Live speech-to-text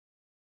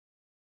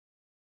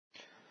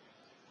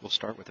We'll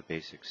start with a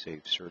basic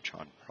save search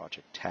on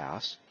project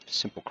tasks.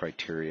 Simple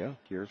criteria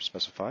here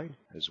specified,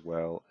 as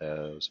well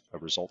as a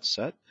result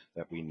set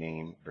that we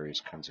name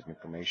various kinds of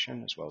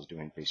information, as well as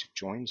doing basic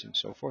joins and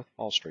so forth.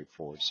 All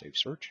straightforward save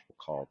search.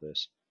 We'll call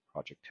this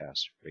project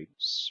task rate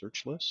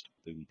search list.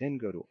 We then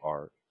go to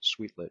our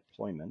SuiteScript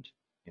deployment,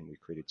 and we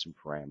created some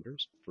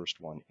parameters.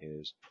 First one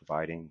is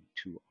providing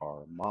to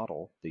our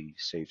model the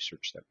save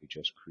search that we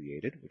just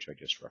created, which I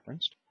just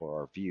referenced.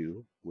 For our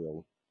view,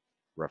 we'll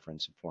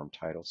reference a form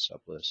title,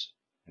 sublist,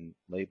 and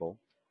label.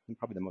 And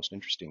probably the most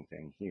interesting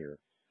thing here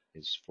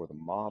is for the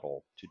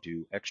model to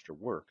do extra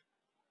work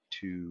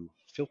to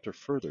filter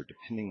further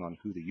depending on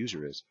who the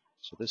user is.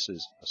 So this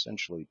is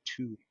essentially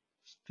two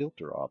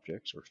filter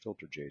objects or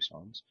filter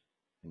JSONs.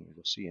 And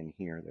you'll see in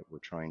here that we're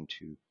trying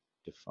to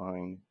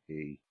define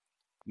a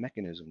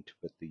mechanism to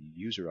put the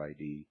user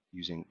ID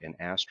using an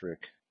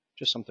asterisk,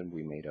 just something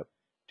we made up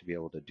to be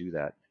able to do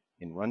that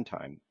in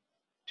runtime,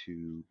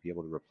 to be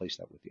able to replace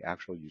that with the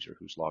actual user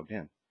who's logged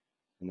in.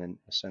 And then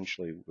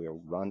essentially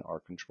we'll run our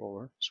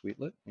controller,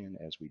 SuiteScript, and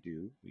as we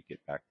do, we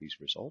get back these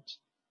results,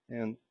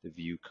 and the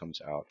view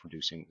comes out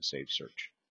producing the save search.